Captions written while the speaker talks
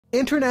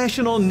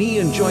International Knee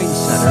and Joint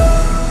Center,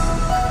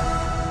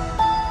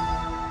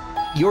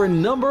 your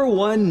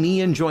 #1 knee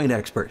and joint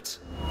experts.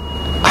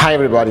 Hi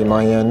everybody,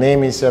 my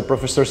name is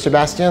Professor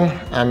Sebastien.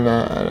 I'm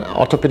an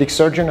orthopedic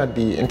surgeon at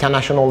the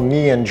International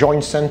Knee and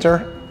Joint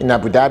Center in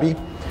Abu Dhabi.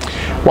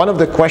 One of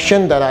the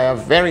questions that I have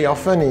very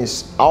often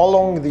is how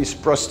long this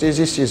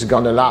prosthesis is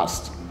gonna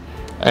last?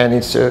 And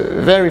it's a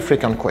very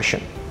frequent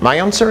question. My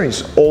answer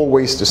is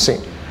always the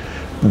same.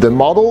 The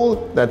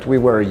model that we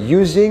were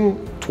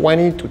using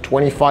 20 to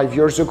 25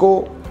 years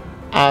ago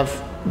have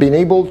been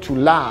able to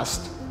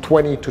last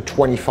 20 to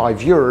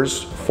 25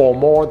 years for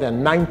more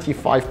than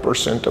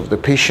 95% of the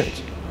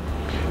patients.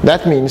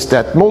 That means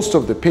that most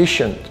of the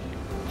patients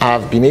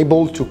have been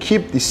able to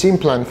keep this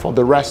implant for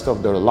the rest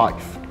of their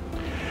life.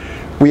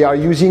 We are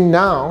using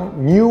now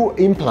new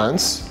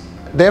implants,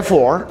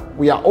 therefore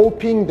we are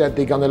hoping that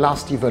they're gonna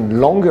last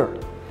even longer.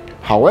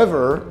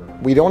 However,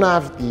 we don't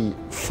have the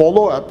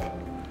follow-up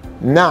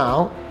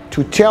now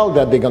to tell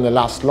that they're gonna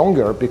last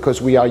longer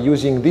because we are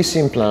using this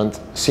implant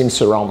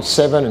since around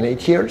 7 and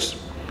 8 years.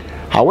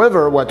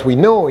 However, what we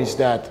know is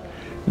that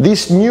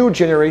this new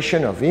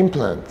generation of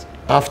implant,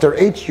 after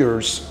 8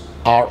 years,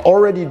 are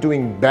already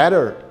doing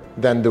better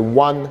than the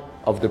one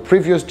of the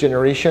previous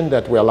generation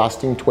that were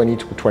lasting 20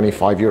 to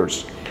 25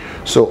 years.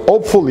 So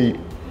hopefully,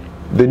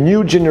 the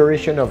new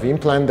generation of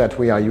implant that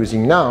we are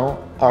using now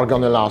are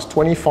gonna last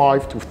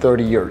 25 to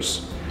 30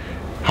 years.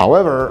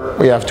 However,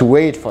 we have to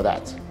wait for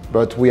that,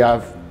 but we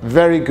have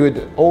very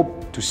good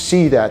hope to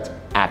see that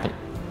happen.